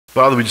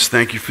Father, we just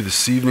thank you for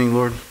this evening,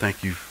 Lord.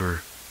 Thank you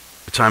for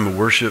the time of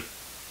worship.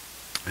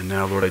 And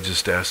now, Lord, I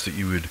just ask that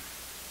you would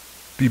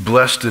be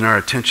blessed in our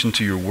attention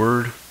to your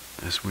word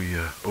as we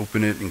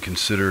open it and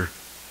consider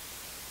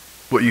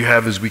what you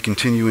have as we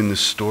continue in this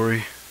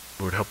story.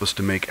 Lord, help us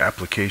to make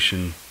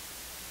application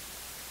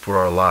for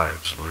our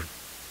lives, Lord.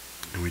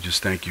 And we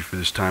just thank you for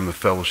this time of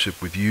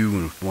fellowship with you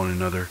and with one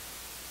another.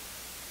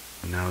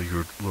 And now,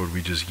 Lord,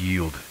 we just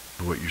yield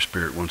to what your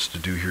Spirit wants to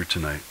do here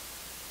tonight.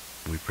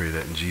 We pray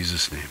that in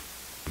Jesus' name.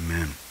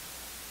 Amen.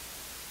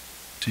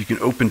 So you can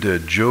open to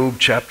Job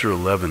chapter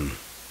 11.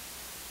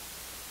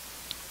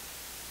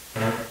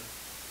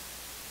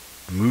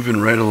 Moving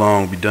right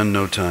along, we'll be done in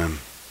no time.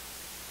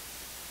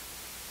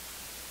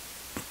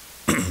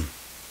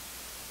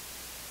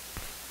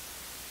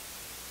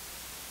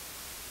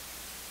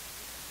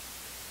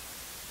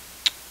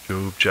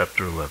 Job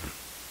chapter 11.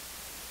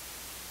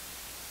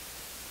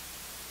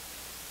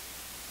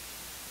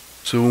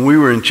 So when we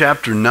were in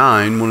chapter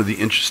 9, one of the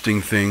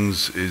interesting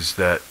things is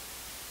that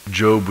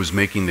Job was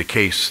making the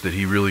case that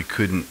he really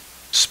couldn't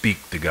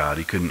speak to God.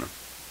 He couldn't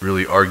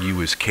really argue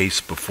his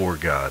case before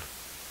God.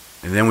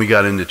 And then we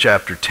got into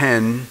chapter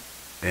 10,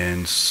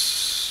 and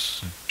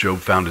Job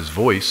found his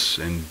voice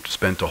and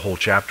spent a whole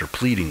chapter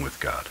pleading with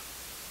God.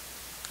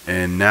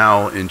 And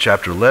now in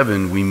chapter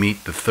 11, we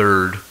meet the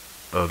third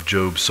of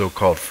Job's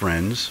so-called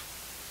friends,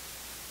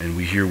 and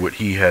we hear what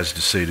he has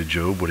to say to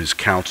Job, what his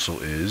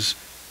counsel is.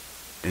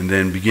 And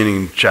then beginning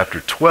in chapter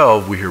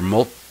 12, we hear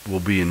we'll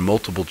be in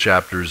multiple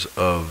chapters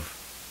of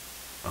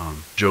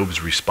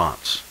Job's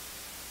response.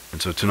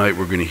 And so tonight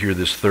we're going to hear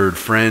this third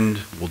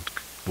friend.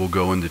 We'll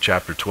go into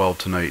chapter 12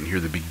 tonight and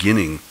hear the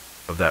beginning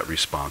of that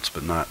response,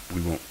 but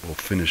we'll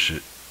finish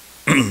it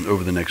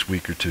over the next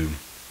week or two.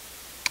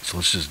 So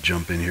let's just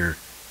jump in here.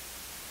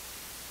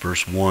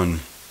 Verse 1. It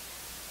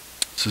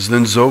says,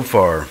 Then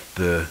Zophar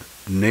the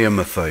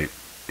Naamathite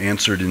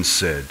answered and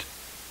said,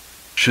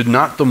 Should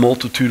not the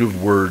multitude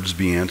of words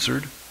be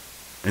answered?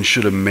 And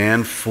should a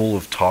man full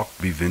of talk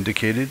be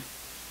vindicated?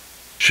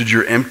 Should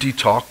your empty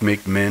talk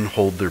make men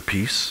hold their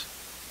peace?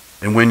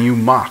 And when you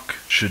mock,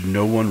 should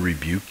no one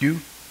rebuke you?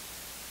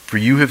 For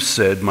you have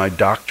said, My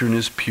doctrine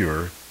is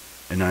pure,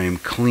 and I am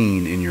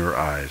clean in your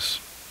eyes.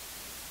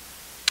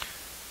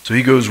 So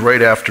he goes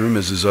right after him,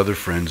 as his other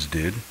friends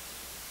did.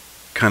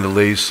 Kind of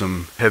lays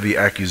some heavy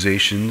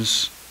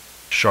accusations,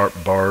 sharp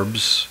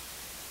barbs,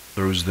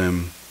 throws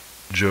them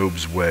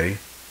Job's way.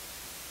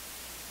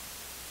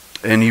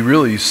 And he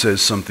really says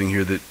something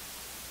here that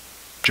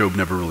Job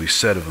never really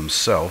said of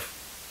himself.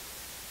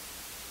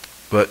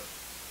 But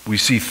we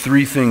see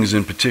three things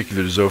in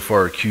particular that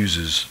Zophar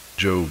accuses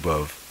Job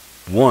of.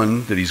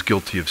 One, that he's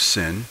guilty of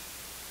sin.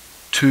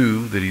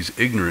 Two, that he's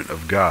ignorant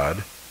of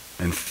God.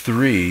 And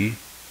three,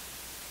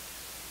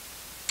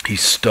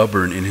 he's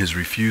stubborn in his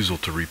refusal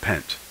to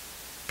repent.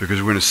 Because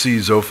we're going to see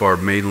Zophar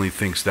mainly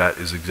thinks that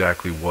is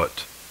exactly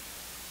what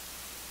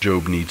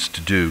Job needs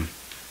to do.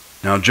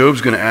 Now, Job's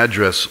going to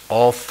address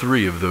all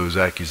three of those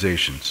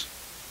accusations.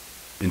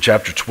 In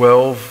chapter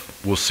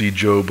 12, we'll see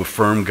Job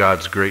affirm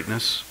God's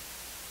greatness.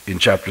 In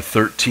chapter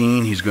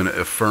 13, he's going to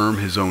affirm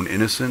his own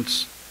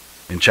innocence.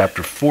 In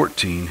chapter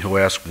 14, he'll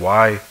ask,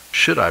 Why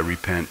should I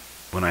repent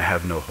when I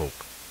have no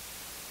hope?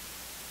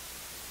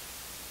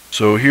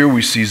 So here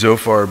we see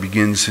Zophar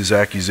begins his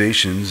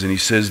accusations, and he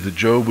says that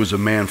Job was a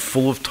man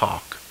full of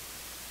talk,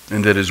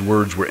 and that his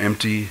words were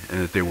empty,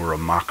 and that they were a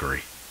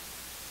mockery.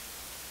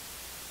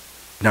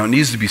 Now, it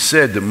needs to be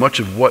said that much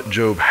of what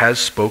Job has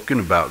spoken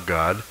about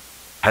God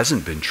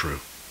hasn't been true.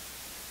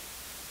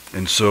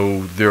 And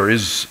so there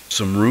is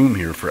some room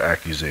here for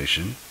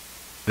accusation.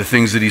 The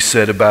things that he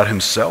said about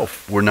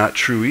himself were not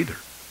true either,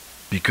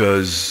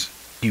 because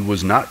he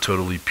was not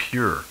totally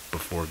pure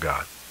before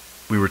God.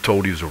 We were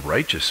told he was a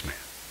righteous man,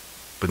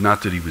 but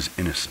not that he was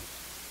innocent.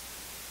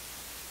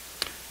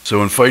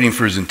 So in fighting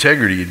for his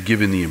integrity, he had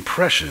given the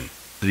impression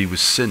that he was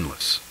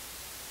sinless.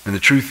 And the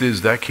truth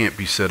is that can't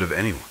be said of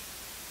anyone.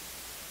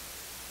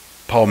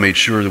 Paul made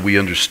sure that we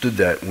understood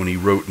that when he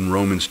wrote in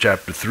Romans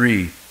chapter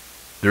 3,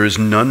 There is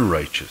none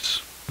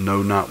righteous,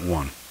 no, not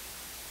one.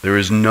 There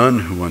is none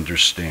who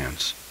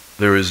understands.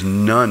 There is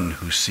none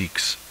who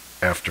seeks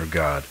after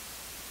God.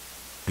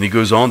 And he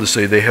goes on to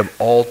say, They have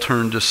all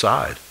turned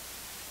aside.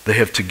 They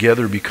have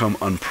together become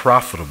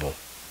unprofitable.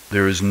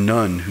 There is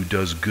none who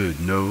does good,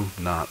 no,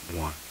 not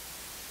one.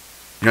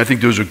 And I think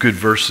those are good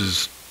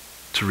verses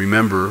to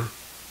remember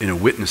in a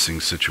witnessing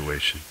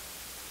situation.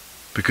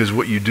 Because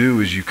what you do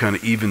is you kind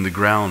of even the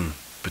ground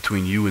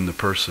between you and the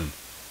person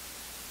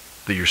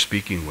that you're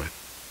speaking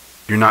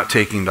with. You're not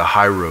taking the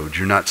high road.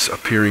 You're not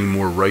appearing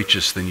more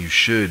righteous than you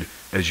should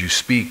as you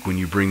speak when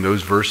you bring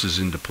those verses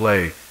into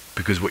play,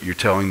 because what you're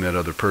telling that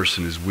other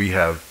person is we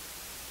have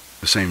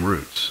the same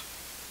roots,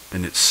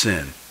 and it's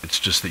sin. It's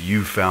just that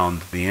you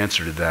found the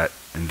answer to that,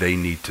 and they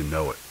need to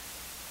know it.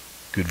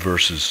 Good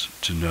verses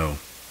to know.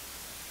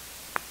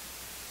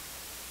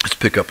 Let's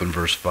pick up in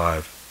verse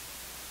 5.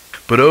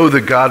 But oh,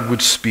 that God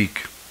would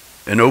speak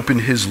and open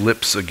his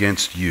lips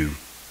against you,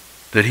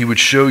 that he would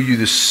show you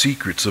the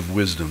secrets of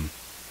wisdom,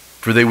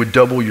 for they would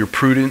double your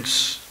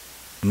prudence.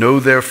 Know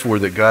therefore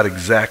that God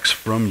exacts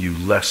from you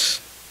less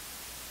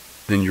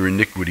than your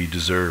iniquity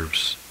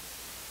deserves.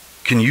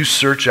 Can you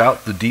search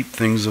out the deep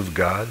things of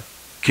God?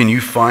 Can you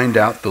find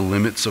out the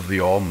limits of the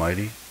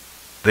Almighty?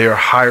 They are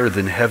higher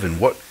than heaven.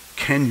 What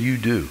can you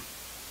do?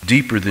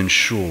 Deeper than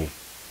Sheol.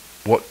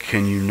 What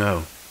can you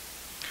know?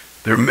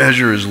 Their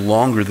measure is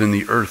longer than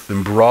the earth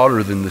and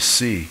broader than the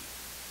sea.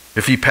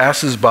 If he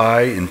passes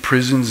by and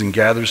prisons and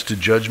gathers to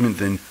judgment,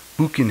 then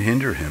who can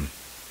hinder him?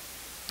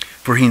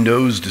 For he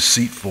knows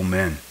deceitful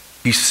men.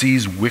 He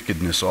sees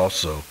wickedness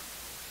also.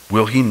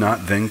 Will he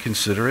not then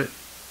consider it?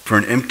 For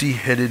an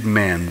empty-headed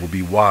man will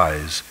be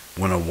wise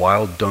when a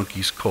wild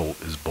donkey's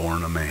colt is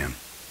born a man.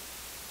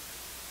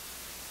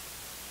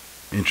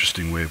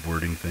 Interesting way of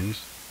wording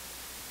things.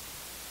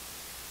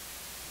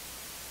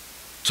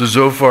 So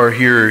Zophar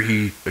here,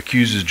 he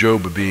accuses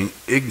Job of being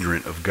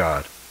ignorant of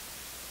God.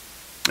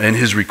 And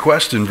his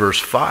request in verse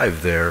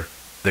 5 there,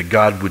 that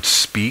God would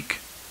speak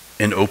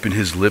and open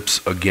his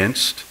lips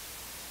against,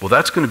 well,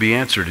 that's going to be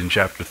answered in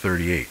chapter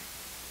 38.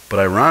 But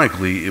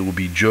ironically, it will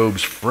be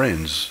Job's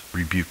friends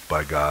rebuked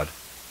by God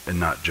and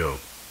not Job.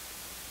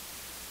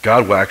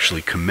 God will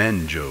actually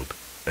commend Job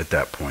at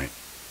that point.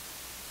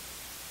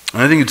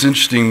 And I think it's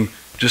interesting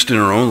just in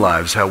our own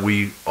lives how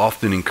we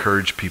often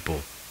encourage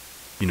people,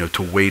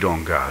 to wait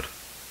on God,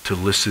 to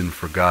listen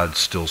for God's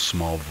still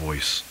small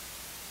voice,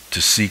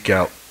 to seek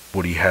out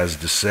what he has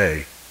to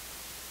say.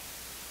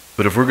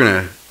 But if we're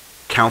going to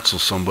counsel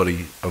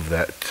somebody of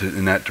that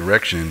in that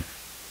direction,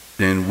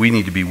 then we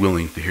need to be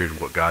willing to hear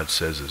what God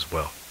says as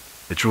well.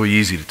 It's really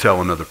easy to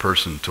tell another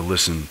person to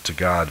listen to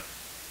God,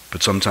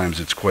 but sometimes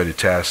it's quite a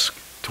task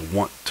to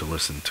want to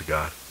listen to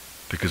God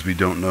because we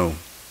don't know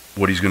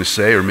what he's going to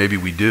say, or maybe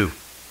we do,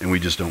 and we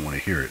just don't want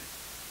to hear it.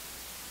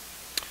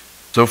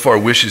 Zophar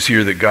wishes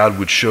here that God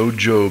would show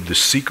Job the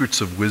secrets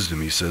of wisdom,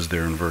 he says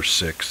there in verse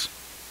 6.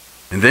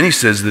 And then he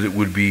says that it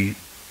would be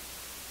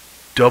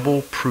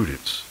double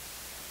prudence.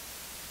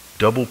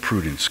 Double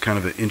prudence, kind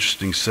of an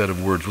interesting set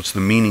of words. What's the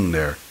meaning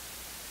there?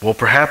 Well,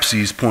 perhaps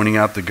he's pointing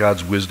out that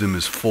God's wisdom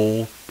is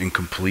full and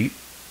complete,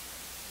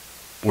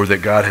 or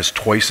that God has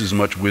twice as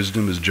much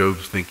wisdom as Job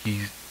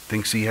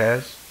thinks he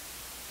has.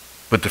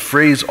 But the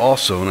phrase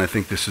also, and I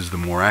think this is the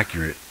more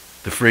accurate,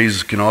 the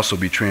phrase can also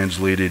be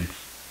translated,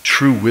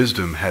 true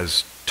wisdom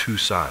has two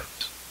sides.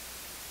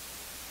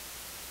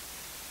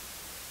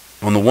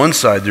 On the one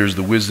side, there's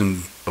the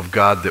wisdom of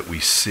God that we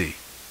see.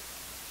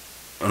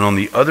 And on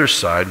the other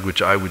side,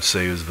 which I would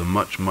say is the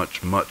much,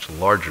 much, much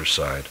larger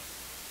side,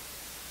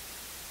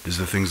 is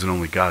the things that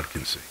only God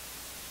can see.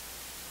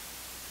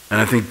 And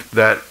I think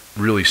that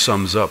really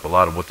sums up a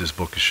lot of what this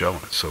book is showing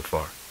us so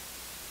far.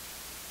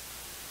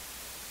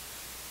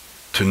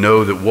 To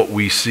know that what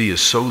we see is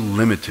so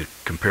limited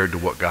compared to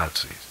what God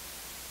sees.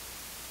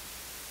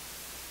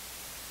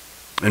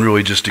 And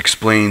really just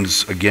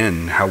explains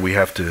again how we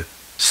have to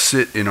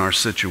sit in our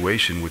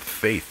situation with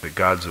faith that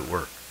God's at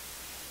work.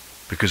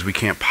 Because we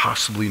can't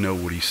possibly know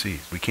what he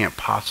sees. We can't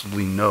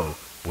possibly know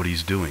what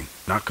he's doing.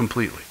 Not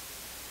completely.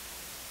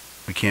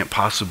 We can't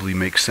possibly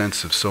make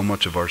sense of so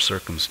much of our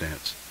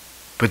circumstance.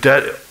 But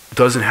that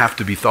doesn't have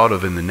to be thought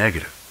of in the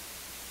negative.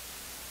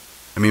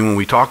 I mean, when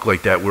we talk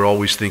like that, we're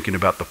always thinking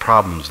about the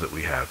problems that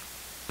we have,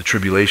 the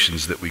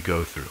tribulations that we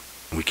go through.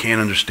 And we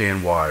can't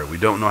understand why, or we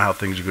don't know how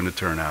things are going to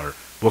turn out, or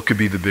what could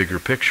be the bigger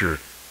picture.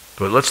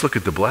 But let's look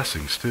at the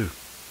blessings too.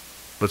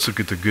 Let's look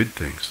at the good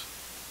things.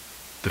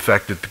 The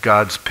fact that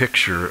God's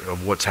picture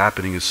of what's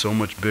happening is so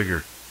much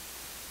bigger.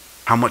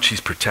 How much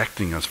he's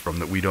protecting us from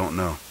that we don't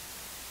know.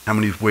 How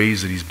many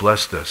ways that he's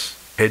blessed us,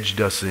 hedged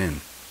us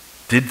in,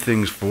 did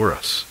things for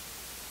us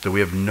that we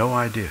have no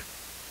idea.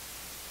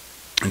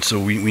 And so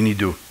we need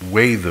to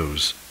weigh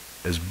those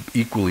as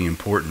equally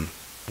important.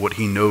 What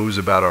he knows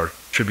about our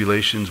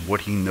tribulations,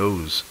 what he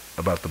knows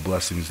about the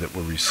blessings that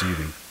we're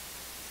receiving.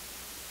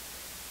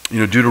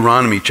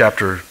 Deuteronomy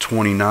chapter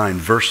 29,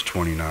 verse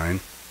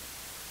 29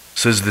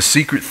 says, "The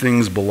secret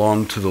things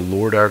belong to the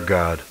Lord our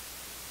God,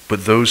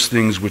 but those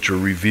things which are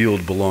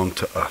revealed belong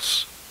to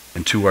us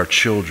and to our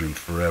children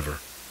forever,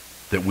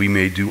 that we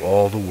may do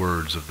all the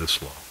words of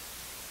this law."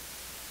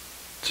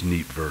 It's a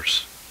neat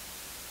verse.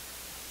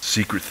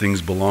 Secret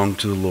things belong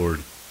to the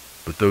Lord,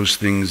 but those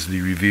things that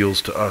he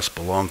reveals to us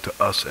belong to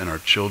us and our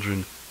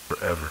children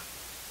forever.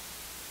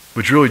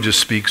 Which really just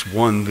speaks,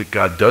 one, that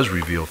God does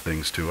reveal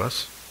things to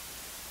us,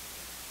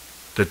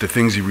 that the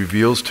things he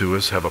reveals to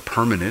us have a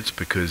permanence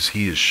because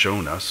he has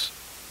shown us,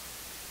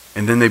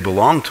 and then they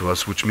belong to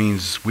us, which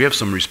means we have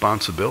some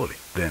responsibility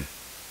then,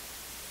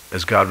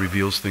 as God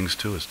reveals things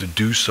to us, to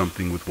do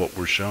something with what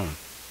we're shown.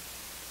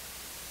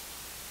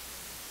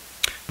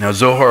 Now,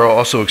 Zohar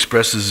also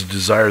expresses a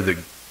desire that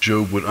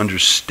Job would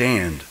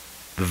understand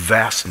the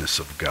vastness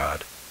of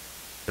God.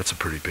 That's a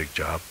pretty big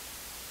job.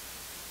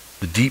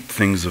 The deep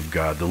things of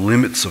God, the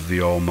limits of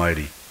the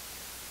Almighty.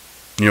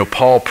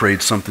 Paul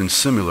prayed something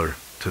similar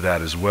to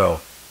that as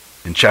well.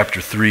 In chapter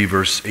 3,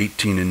 verse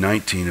 18 and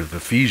 19 of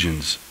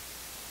Ephesians,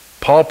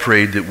 Paul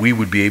prayed that we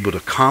would be able to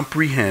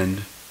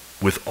comprehend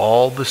with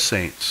all the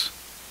saints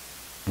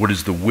what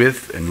is the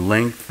width and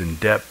length and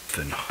depth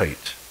and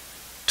height,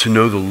 to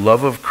know the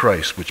love of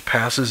Christ which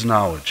passes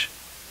knowledge,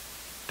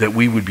 that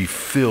we would be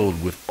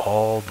filled with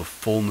all the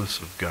fullness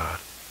of God.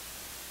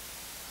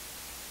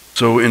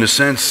 So in a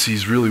sense,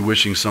 he's really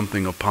wishing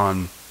something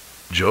upon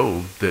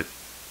Job that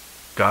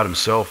God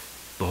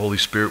himself, the Holy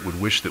Spirit,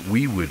 would wish that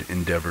we would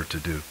endeavor to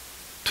do,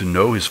 to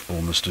know his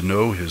fullness, to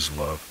know his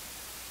love.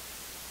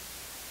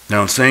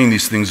 Now in saying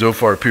these things,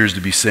 Zophar appears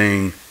to be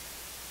saying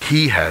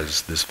he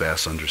has this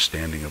vast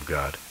understanding of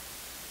God.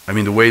 I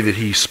mean, the way that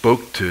he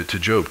spoke to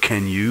Job,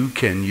 can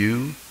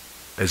you,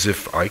 as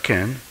if I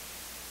can.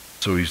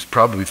 So he's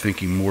probably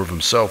thinking more of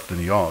himself than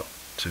he ought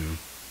to.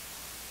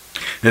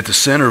 And at the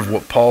center of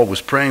what Paul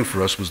was praying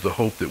for us was the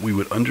hope that we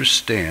would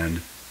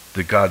understand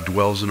that God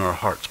dwells in our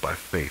hearts by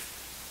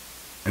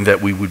faith, and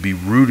that we would be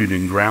rooted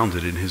and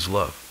grounded in his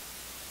love.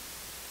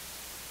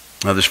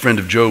 Now, this friend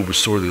of Job was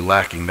sorely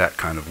lacking that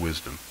kind of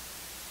wisdom,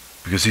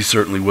 because he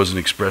certainly wasn't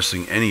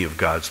expressing any of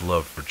God's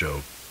love for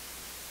Job.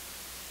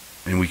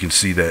 And we can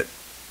see that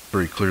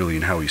very clearly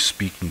in how he's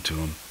speaking to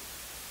him.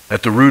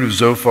 At the root of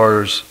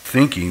Zophar's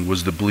thinking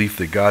was the belief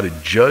that God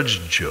had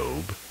judged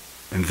Job,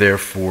 and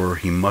therefore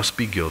he must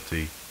be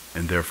guilty,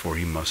 and therefore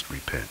he must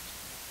repent.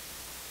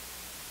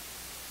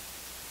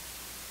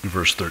 In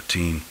verse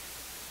 13,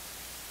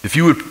 if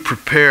you would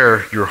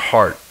prepare your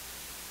heart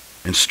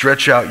and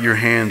stretch out your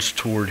hands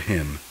toward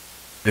him,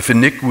 if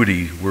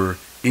iniquity were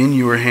in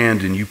your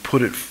hand and you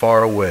put it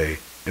far away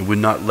and would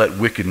not let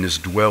wickedness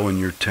dwell in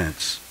your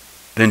tents,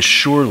 then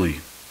surely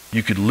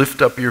you could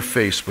lift up your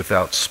face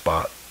without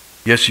spot.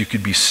 Yes, you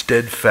could be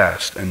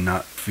steadfast and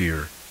not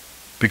fear,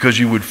 because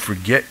you would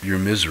forget your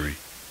misery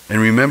and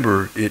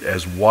remember it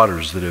as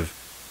waters that have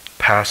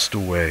passed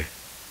away.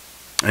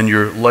 And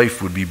your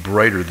life would be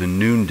brighter than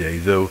noonday.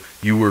 Though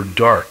you were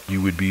dark,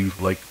 you would be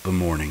like the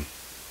morning.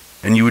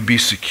 And you would be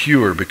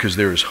secure because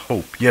there is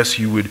hope. Yes,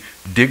 you would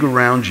dig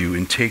around you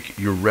and take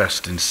your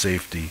rest in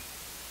safety.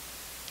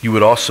 You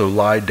would also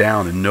lie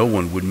down and no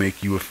one would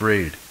make you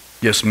afraid.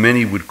 Yes,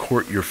 many would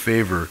court your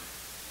favor,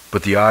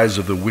 but the eyes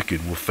of the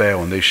wicked will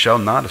fail, and they shall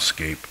not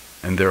escape,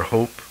 and their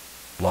hope,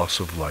 loss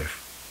of life.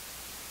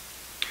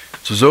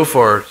 So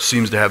Zophar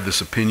seems to have this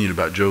opinion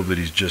about Job that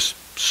he's just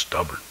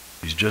stubborn.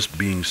 He's just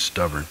being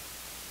stubborn.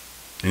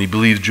 And he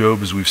believes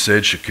Job, as we've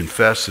said, should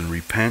confess and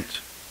repent.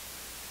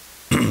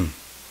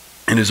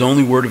 And his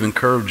only word of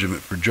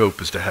encouragement for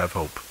Job is to have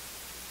hope.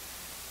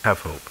 Have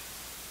hope.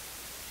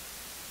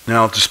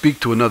 Now, to speak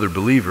to another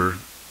believer,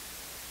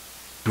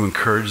 to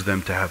encourage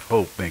them to have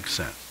hope makes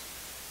sense.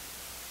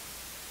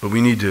 But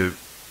we need to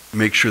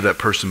make sure that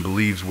person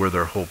believes where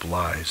their hope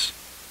lies.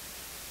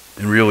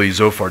 And really,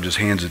 Zophar just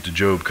hands it to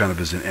Job kind of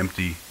as an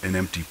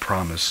empty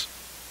promise.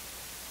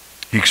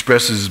 He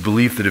expresses his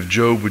belief that if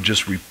Job would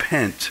just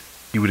repent,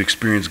 he would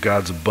experience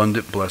God's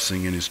abundant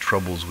blessing and his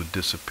troubles would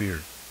disappear.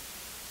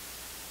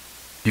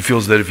 He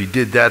feels that if he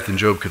did that, then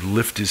Job could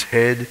lift his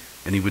head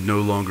and he would no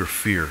longer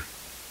fear.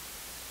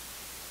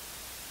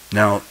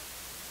 Now,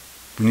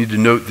 we need to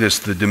note this.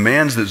 The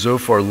demands that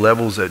Zophar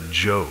levels at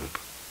Job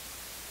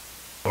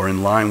are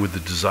in line with the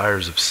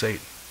desires of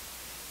Satan.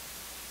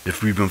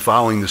 If we've been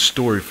following this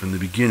story from the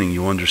beginning,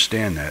 you'll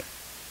understand that.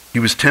 He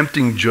was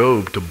tempting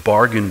Job to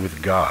bargain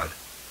with God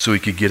so he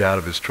could get out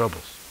of his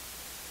troubles.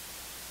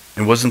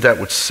 And wasn't that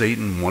what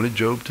Satan wanted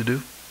Job to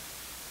do?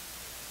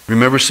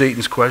 Remember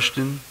Satan's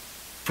question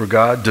for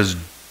God? Does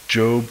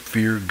Job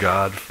fear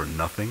God for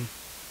nothing?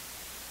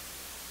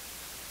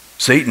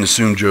 Satan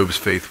assumed Job's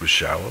faith was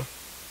shallow.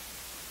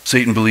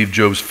 Satan believed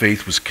Job's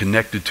faith was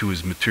connected to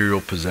his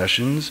material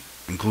possessions,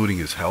 including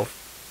his health.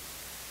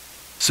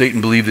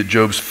 Satan believed that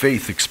Job's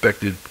faith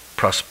expected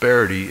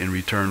prosperity in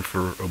return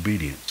for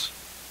obedience.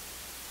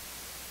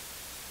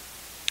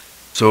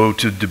 So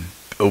to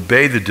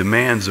obey the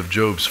demands of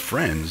Job's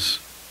friends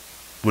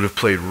would have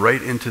played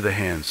right into the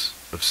hands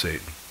of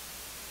Satan.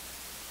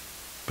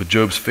 But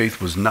Job's faith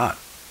was not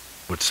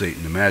what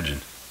Satan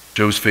imagined.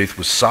 Job's faith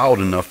was solid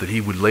enough that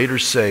he would later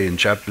say in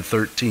chapter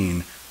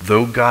 13,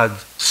 though God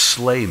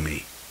slay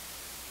me,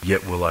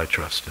 yet will I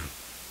trust him.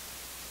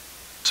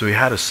 So he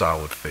had a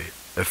solid faith.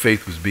 That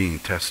faith was being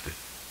tested.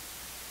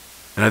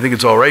 And I think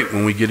it's all right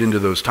when we get into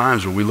those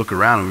times where we look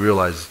around and we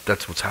realize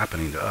that's what's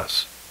happening to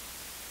us.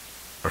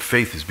 Our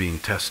faith is being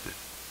tested.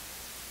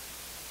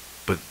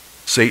 But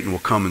Satan will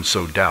come and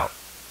sow doubt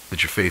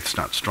that your faith's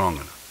not strong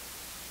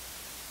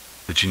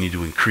enough, that you need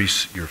to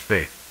increase your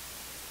faith.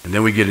 And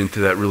then we get into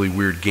that really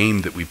weird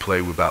game that we play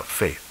about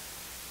faith.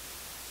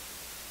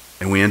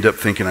 And we end up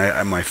thinking,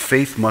 my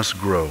faith must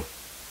grow.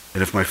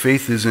 And if my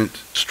faith isn't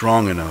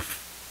strong enough,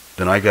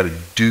 then I got to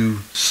do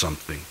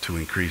something to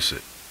increase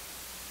it.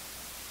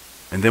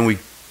 And then we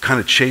kind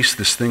of chase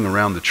this thing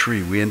around the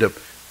tree. We end up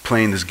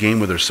playing this game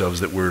with ourselves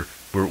that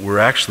we're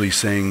actually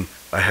saying,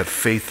 I have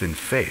faith in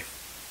faith.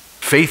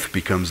 Faith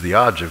becomes the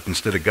object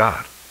instead of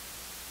God.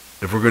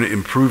 If we're going to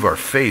improve our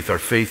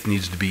faith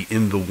needs to be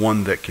in the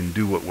one that can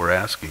do what we're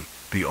asking,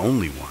 the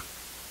only one.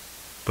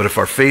 But if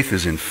our faith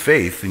is in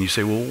faith, then you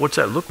say, well, what's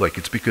that look like?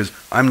 It's because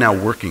I'm now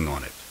working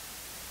on it.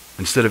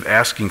 Instead of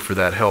asking for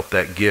that help,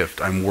 that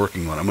gift, I'm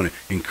working on it. I'm going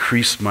to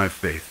increase my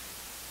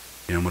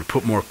faith. I'm going to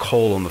put more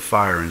coal on the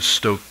fire and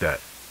stoke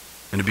that.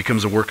 And it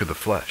becomes a work of the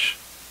flesh,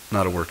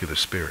 not a work of the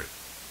Spirit.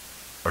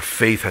 Our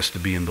faith has to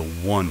be in the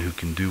one who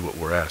can do what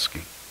we're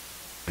asking.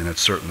 And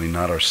that's certainly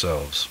not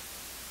ourselves.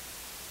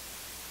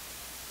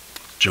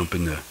 Let's jump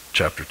into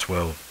chapter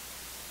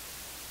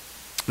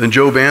 12. Then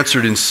Job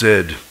answered and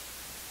said,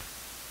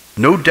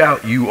 no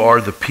doubt you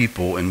are the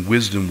people, and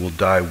wisdom will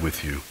die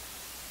with you.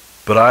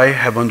 But I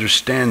have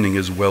understanding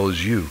as well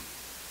as you.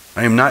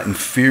 I am not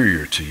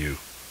inferior to you.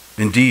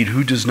 Indeed,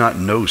 who does not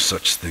know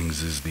such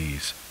things as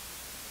these?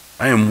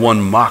 I am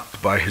one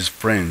mocked by his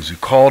friends, who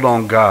called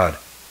on God,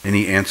 and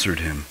he answered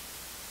him.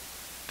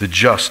 The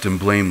just and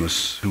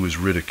blameless who is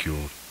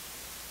ridiculed.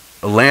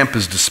 A lamp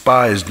is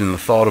despised in the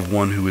thought of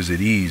one who is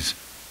at ease.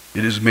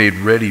 It is made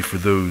ready for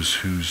those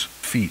whose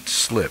feet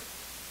slip.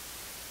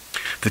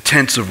 The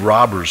tents of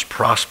robbers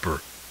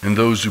prosper, and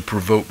those who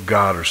provoke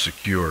God are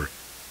secure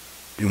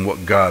in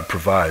what God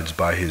provides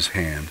by his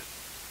hand.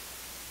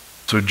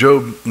 So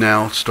Job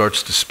now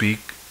starts to speak,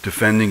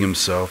 defending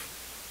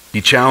himself.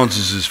 He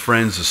challenges his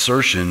friends'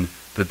 assertion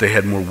that they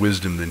had more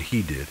wisdom than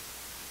he did.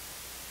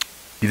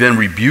 He then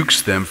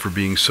rebukes them for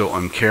being so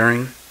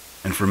uncaring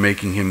and for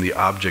making him the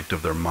object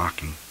of their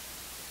mocking.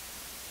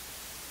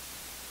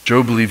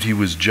 Job believed he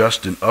was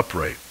just and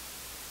upright,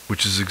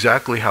 which is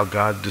exactly how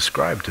God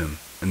described him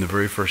in the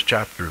very first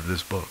chapter of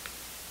this book.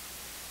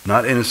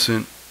 Not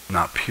innocent,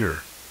 not pure,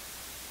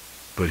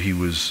 but he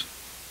was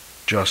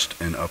just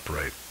and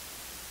upright.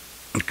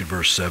 Look at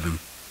verse 7.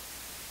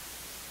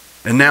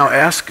 And now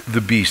ask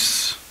the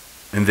beasts,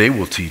 and they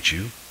will teach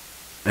you,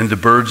 and the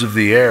birds of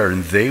the air,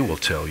 and they will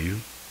tell you,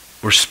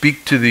 or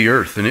speak to the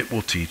earth, and it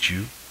will teach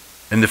you,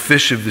 and the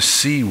fish of the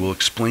sea will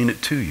explain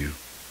it to you.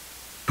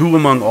 Who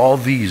among all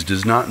these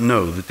does not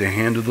know that the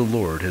hand of the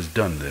Lord has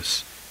done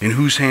this, in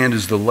whose hand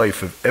is the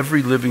life of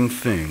every living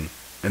thing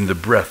and the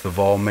breath of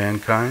all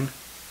mankind?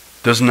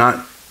 Does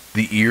not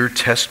the ear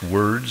test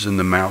words and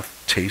the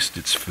mouth taste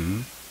its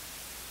food?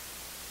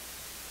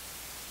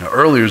 Now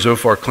earlier,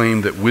 Zophar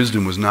claimed that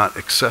wisdom was not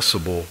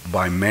accessible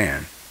by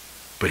man.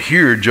 But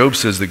here, Job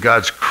says that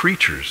God's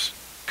creatures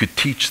could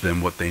teach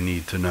them what they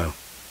need to know.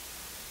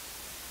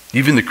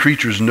 Even the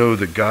creatures know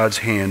that God's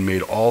hand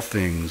made all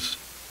things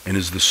and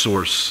is the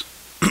source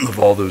of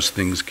all those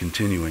things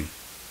continuing.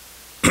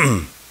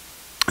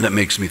 That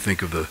makes me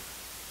think of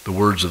the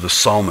words of the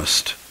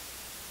psalmist,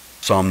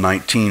 Psalm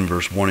 19,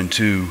 verse 1 and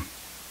 2,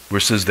 where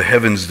it says, the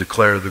heavens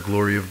declare the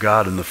glory of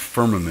God, and the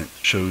firmament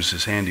shows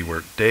his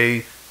handiwork.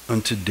 Day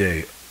unto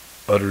day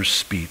utters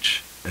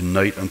speech, and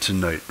night unto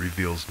night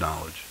reveals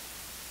knowledge.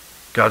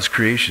 God's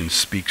creation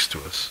speaks to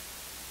us.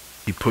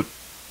 He put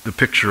the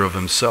picture of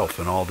himself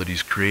in all that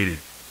he's created.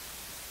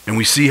 And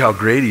we see how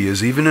great he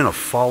is, even in a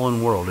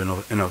fallen world,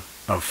 in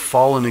a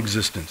fallen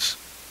existence.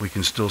 We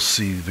can still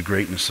see the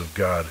greatness of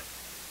God.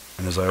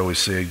 And as I always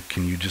say,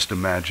 can you just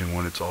imagine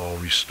when it's all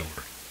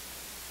restored?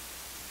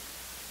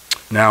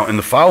 Now, in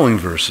the following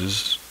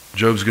verses,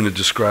 Job's going to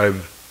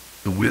describe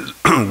the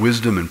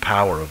wisdom and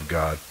power of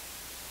God.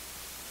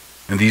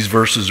 And these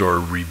verses are a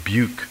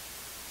rebuke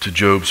to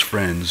Job's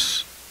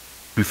friends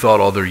who thought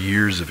all their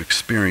years of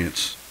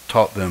experience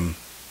taught them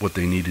what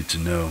they needed to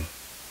know.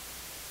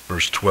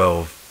 Verse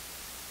 12.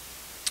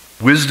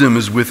 Wisdom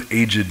is with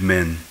aged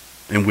men,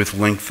 and with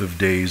length of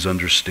days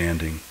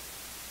understanding.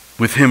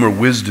 With him are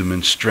wisdom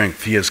and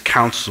strength. He has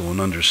counsel and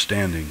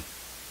understanding.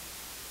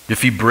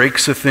 If he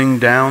breaks a thing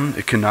down,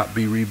 it cannot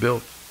be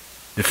rebuilt.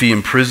 If he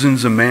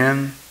imprisons a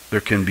man,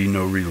 there can be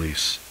no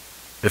release.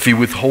 If he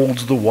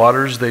withholds the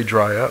waters, they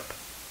dry up.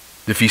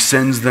 If he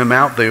sends them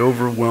out, they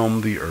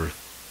overwhelm the earth.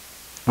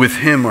 With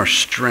him are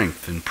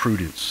strength and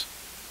prudence.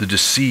 The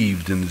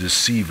deceived and the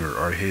deceiver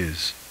are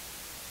his.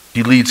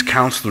 He leads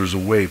counselors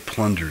away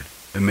plundered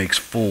and makes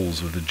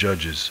fools of the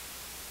judges.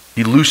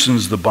 He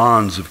loosens the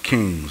bonds of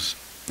kings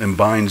and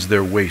binds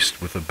their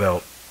waist with a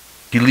belt.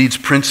 He leads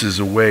princes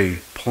away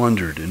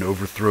plundered and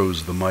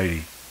overthrows the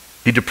mighty.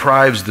 He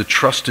deprives the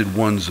trusted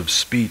ones of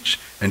speech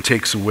and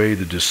takes away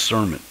the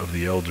discernment of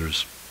the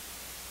elders.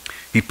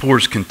 He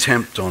pours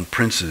contempt on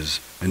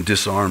princes and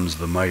disarms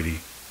the mighty.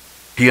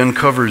 He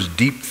uncovers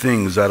deep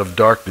things out of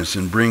darkness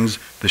and brings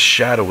the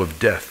shadow of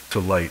death to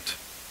light.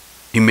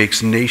 He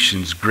makes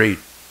nations great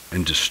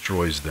and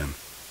destroys them.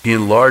 He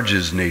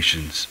enlarges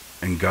nations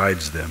and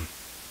guides them.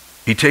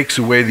 He takes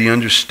away the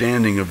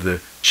understanding of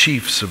the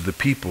chiefs of the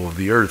people of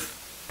the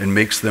earth and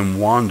makes them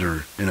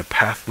wander in a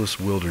pathless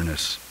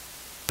wilderness.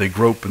 They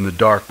grope in the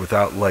dark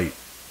without light,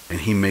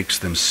 and he makes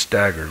them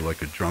stagger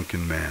like a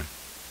drunken man.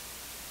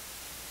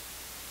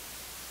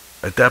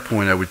 At that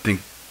point, I would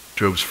think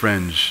Job's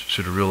friends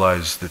should have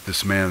realized that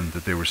this man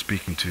that they were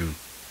speaking to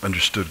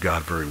understood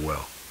God very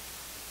well.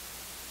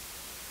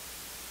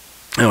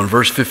 Now in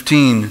verse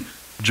 15,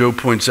 Job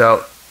points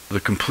out the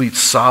complete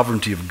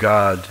sovereignty of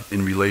God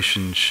in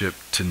relationship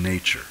to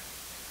nature.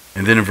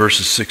 And then in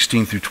verses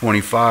 16 through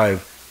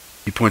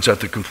 25, he points out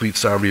the complete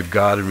sovereignty of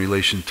God in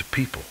relation to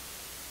people.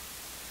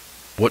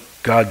 What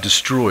God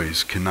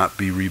destroys cannot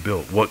be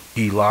rebuilt. What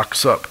he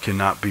locks up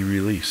cannot be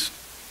released.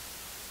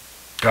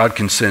 God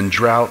can send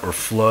drought or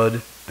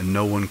flood, and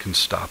no one can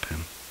stop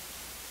him.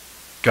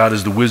 God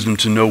has the wisdom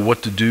to know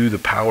what to do, the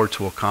power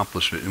to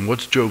accomplish it. And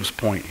what's Job's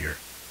point here?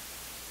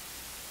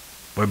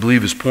 Well, I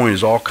believe his point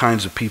is all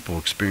kinds of people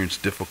experience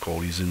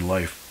difficulties in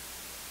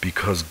life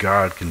because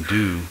God can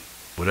do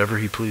whatever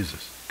he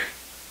pleases.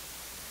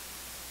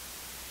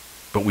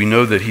 But we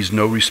know that he's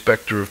no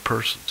respecter of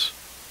persons.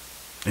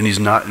 And he's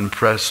not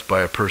impressed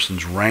by a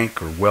person's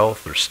rank or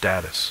wealth or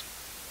status.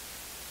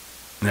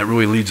 And that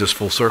really leads us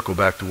full circle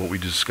back to what we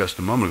discussed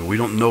a moment ago. We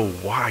don't know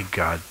why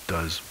God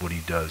does what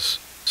he does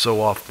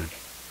so often.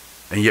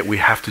 And yet we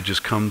have to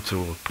just come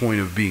to a point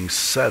of being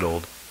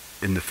settled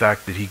in the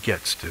fact that he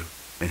gets to,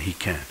 and he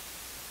can.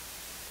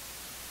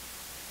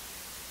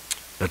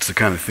 That's the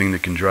kind of thing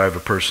that can drive a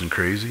person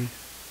crazy.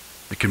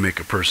 It can make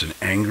a person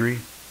angry.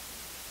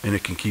 And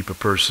it can keep a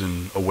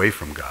person away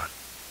from God.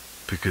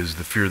 Because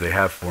the fear they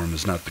have for him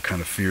is not the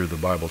kind of fear the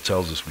Bible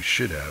tells us we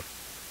should have.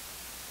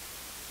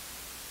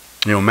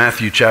 You know,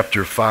 Matthew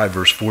chapter 5,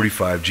 verse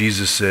 45,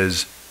 Jesus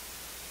says,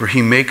 "For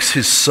he makes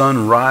his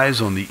sun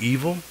rise on the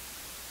evil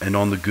and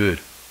on the good,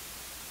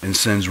 and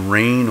sends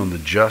rain on the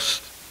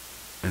just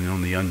and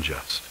on the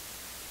unjust."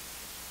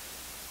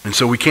 And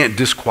so we can't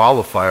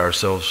disqualify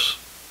ourselves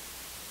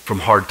from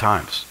hard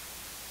times.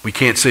 We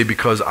can't say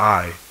because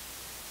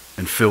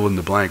and fill in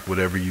the blank,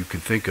 whatever you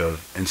can think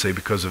of, and say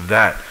because of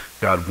that,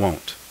 God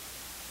won't.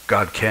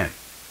 God can.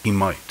 He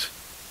might.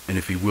 And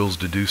if he wills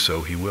to do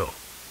so, he will.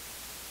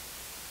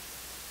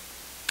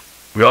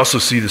 We also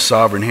see the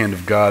sovereign hand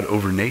of God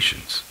over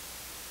nations.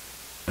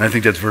 And I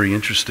think that's very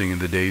interesting in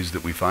the days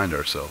that we find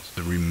ourselves,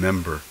 to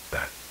remember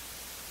that.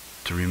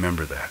 To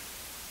remember that.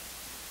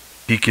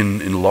 He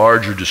can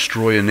enlarge or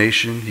destroy a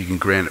nation. He can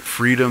grant it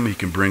freedom. He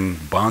can bring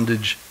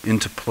bondage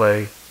into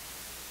play.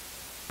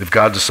 If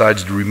God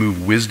decides to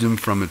remove wisdom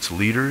from its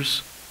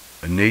leaders,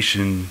 a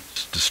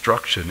nation's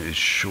destruction is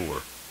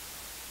sure.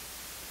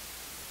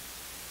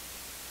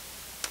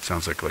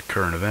 Sounds like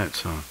current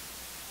events, huh?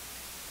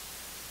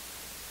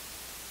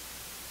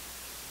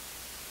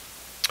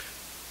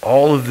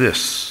 All of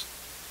this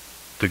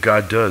that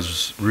God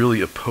does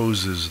really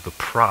opposes the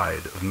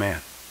pride of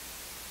man.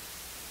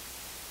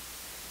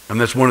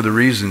 And that's one of the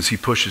reasons he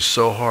pushes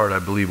so hard, I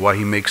believe, why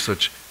he makes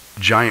such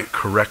giant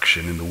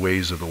correction in the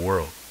ways of the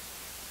world.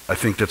 I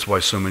think that's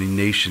why so many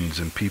nations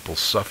and people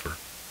suffer.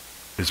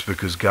 It's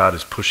because God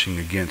is pushing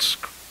against,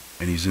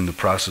 and he's in the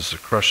process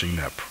of crushing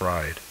that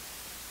pride.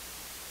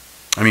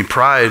 I mean,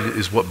 pride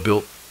is what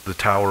built the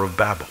Tower of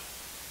Babel,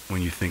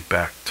 when you think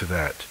back to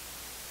that.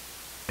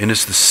 And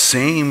it's the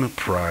same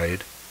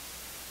pride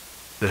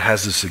that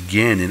has us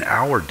again in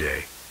our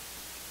day,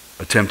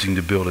 attempting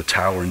to build a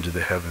tower into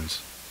the heavens.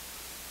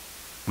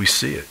 We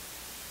see it.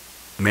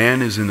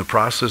 Man is in the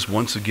process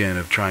once again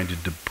of trying to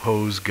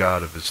depose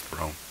God of his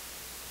throne.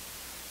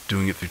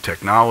 Doing it through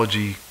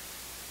technology.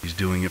 He's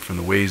doing it from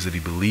the ways that he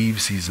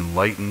believes he's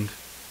enlightened.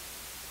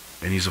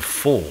 And he's a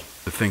fool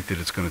to think that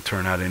it's going to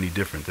turn out any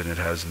different than it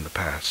has in the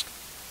past.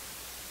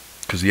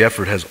 Because the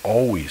effort has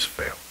always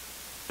failed.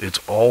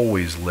 It's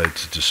always led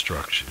to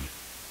destruction.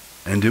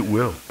 And it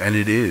will. And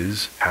it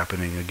is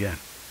happening again.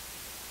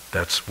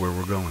 That's where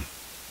we're going.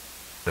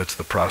 That's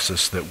the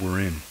process that we're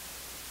in.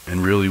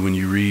 And really, when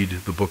you read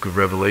the book of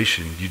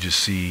Revelation, you just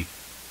see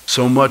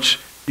so much.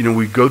 You know,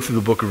 we go through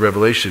the book of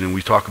Revelation and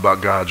we talk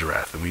about God's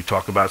wrath and we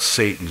talk about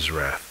Satan's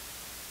wrath.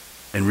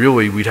 And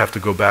really, we'd have to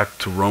go back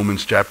to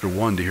Romans chapter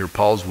 1 to hear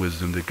Paul's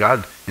wisdom that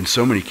God, in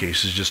so many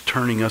cases, is just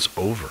turning us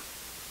over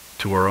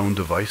to our own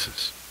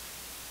devices.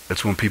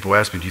 That's when people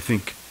ask me, do you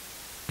think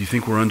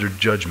we're under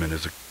judgment?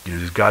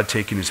 Is God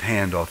taking his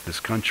hand off this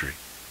country?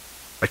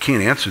 I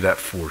can't answer that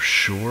for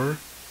sure,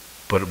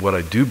 but what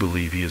I do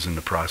believe he is in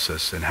the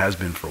process and has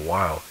been for a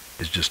while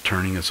is just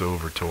turning us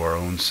over to our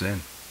own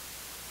sin.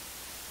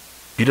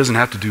 He doesn't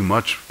have to do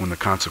much when the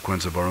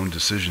consequence of our own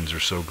decisions are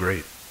so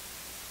great,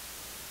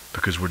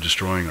 because we're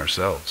destroying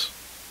ourselves.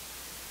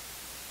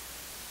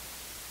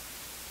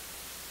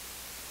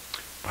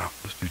 Wow,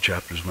 those 2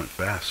 chapters went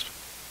fast.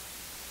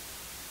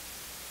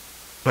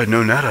 If I'd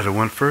known that, I'd have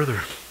went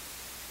further.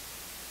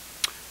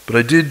 But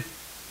I did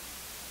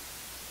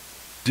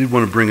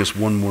want to bring us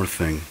one more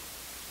thing.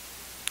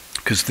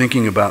 Because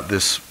thinking about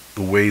this,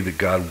 the way that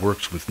God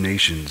works with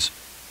nations,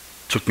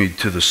 took me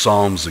to the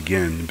Psalms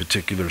again, in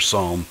particular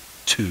Psalm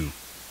 2.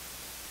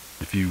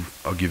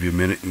 I'll give you a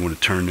minute. You want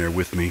to turn there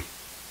with me.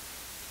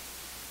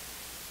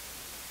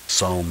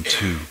 Psalm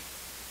 2.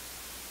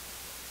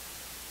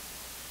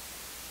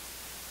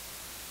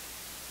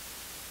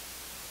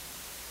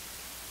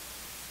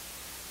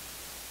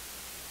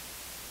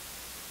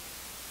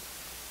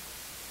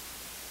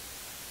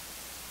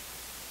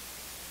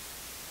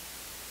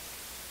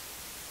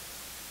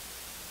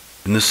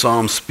 And this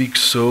psalm speaks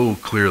so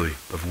clearly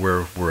of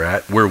where we're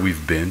at, where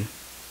we've been,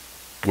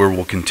 where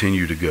we'll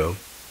continue to go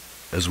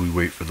as we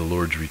wait for the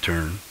Lord's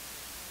return.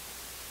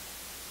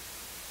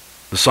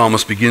 The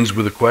psalmist begins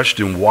with a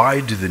question: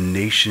 why do the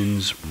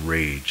nations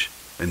rage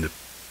and the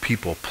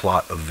people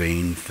plot a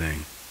vain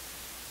thing.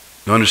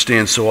 Now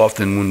understand, so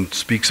often when it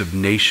speaks of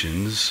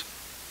nations,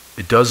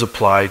 it does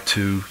apply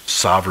to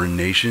sovereign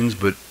nations,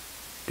 but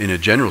in a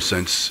general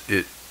sense,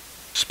 it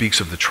speaks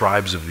of the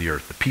tribes of the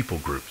earth, the people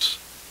groups,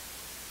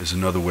 is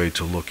another way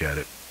to look at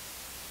it.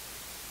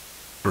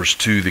 Verse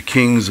 2, the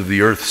kings of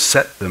the earth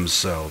set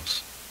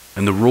themselves,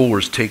 and the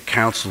rulers take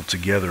counsel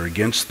together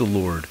against the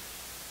Lord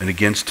and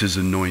against his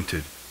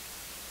anointed,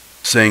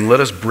 saying, let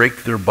us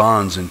break their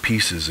bonds in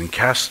pieces and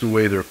cast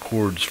away their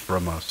cords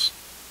from us.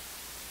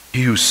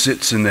 He who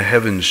sits in the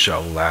heavens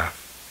shall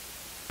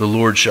laugh. The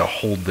Lord shall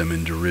hold them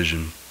in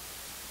derision.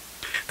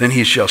 Then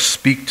he shall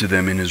speak to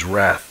them in his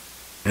wrath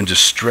and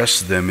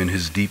distress them in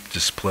his deep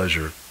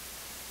displeasure.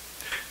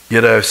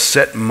 Yet I have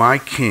set my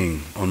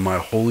king on my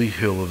holy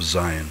hill of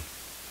Zion.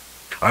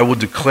 I will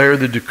declare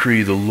the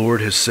decree. The Lord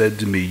has said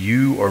to me,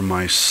 you are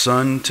my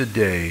son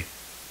today.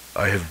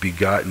 I have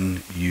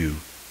begotten you.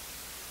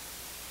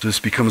 So this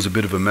becomes a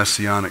bit of a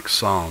messianic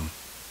psalm.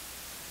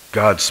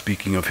 God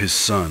speaking of his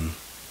son.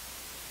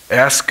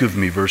 Ask of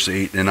me, verse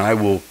 8, and I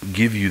will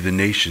give you the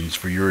nations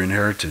for your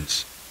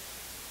inheritance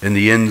and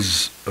the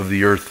ends of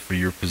the earth for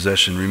your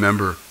possession.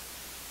 Remember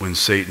when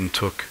Satan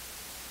took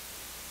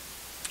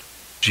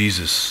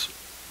Jesus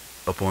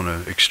up on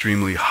an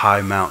extremely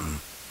high mountain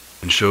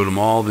and showed him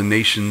all the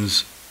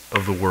nations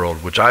of the world,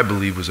 which I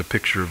believe was a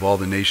picture of all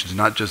the nations,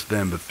 not just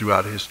them, but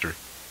throughout history,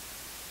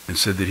 and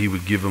said that he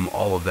would give him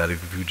all of that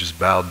if he just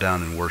bowed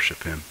down and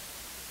worship him.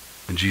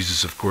 And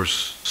Jesus, of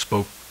course,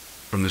 spoke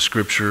from the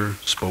scripture,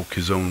 spoke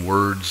his own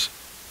words,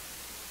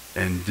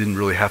 and didn't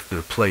really have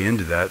to play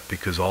into that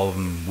because all of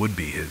them would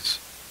be his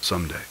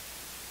someday.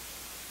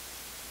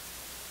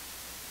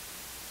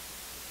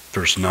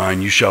 Verse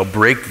 9, you shall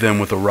break them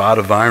with a rod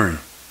of iron.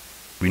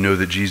 We know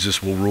that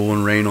Jesus will rule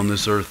and reign on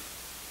this earth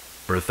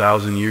for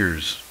 1,000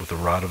 years with a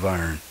rod of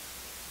iron.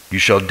 You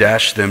shall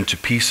dash them to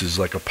pieces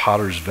like a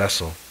potter's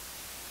vessel.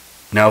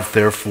 Now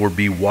therefore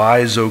be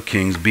wise, O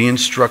kings, be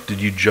instructed,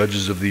 you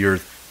judges of the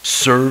earth.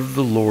 Serve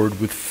the Lord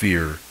with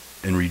fear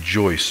and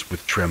rejoice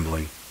with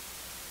trembling.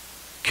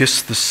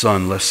 Kiss the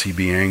Son, lest he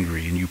be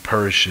angry and you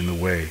perish in the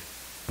way,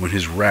 when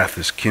his wrath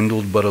is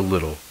kindled but a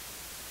little.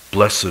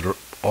 Blessed are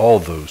all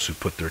those who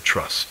put their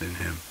trust in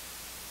him.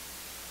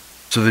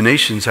 So the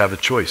nations have a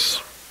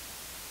choice.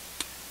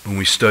 When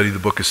we study the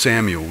book of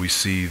Samuel, we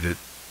see that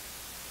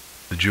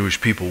the Jewish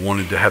people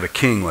wanted to have a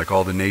king like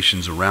all the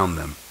nations around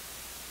them.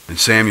 And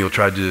Samuel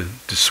tried to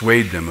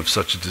dissuade them of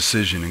such a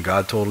decision, and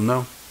God told him,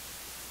 no,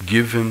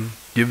 give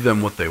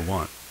them what they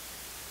want.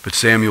 But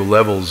Samuel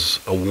levels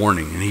a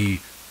warning, and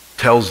he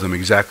tells them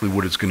exactly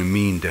what it's going to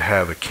mean to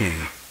have a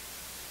king.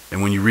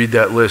 And when you read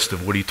that list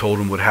of what he told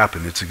them would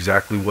happen, it's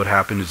exactly what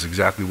happened. It's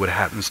exactly what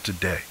happens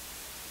today.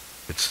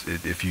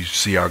 If you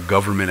see our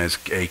government as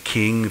a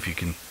king, if you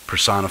can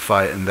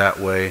personify it in that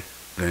way,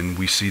 then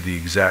we see the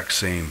exact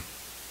same.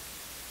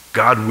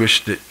 God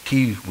wished that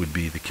he would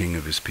be the king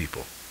of his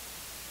people.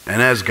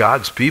 And as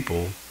God's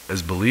people,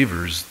 as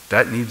believers,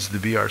 that needs to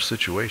be our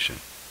situation.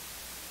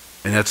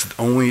 And that's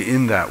only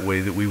in that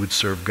way that we would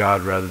serve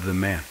God rather than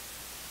man.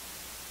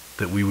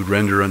 That we would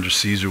render unto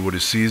Caesar what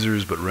is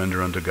Caesar's, but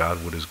render unto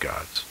God what is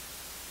God's.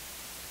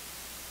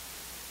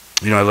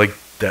 You know, I like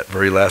that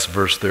very last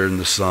verse there in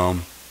the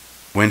psalm.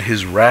 When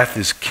his wrath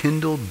is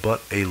kindled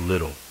but a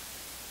little.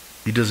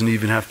 He doesn't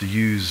even have to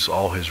use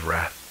all his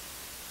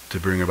wrath to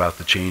bring about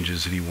the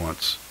changes that he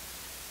wants.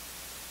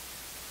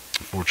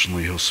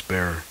 Unfortunately, he'll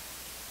spare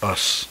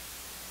us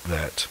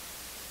that.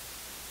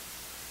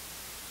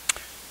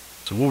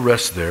 So we'll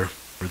rest there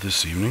for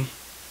this evening. You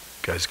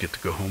guys get to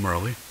go home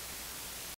early.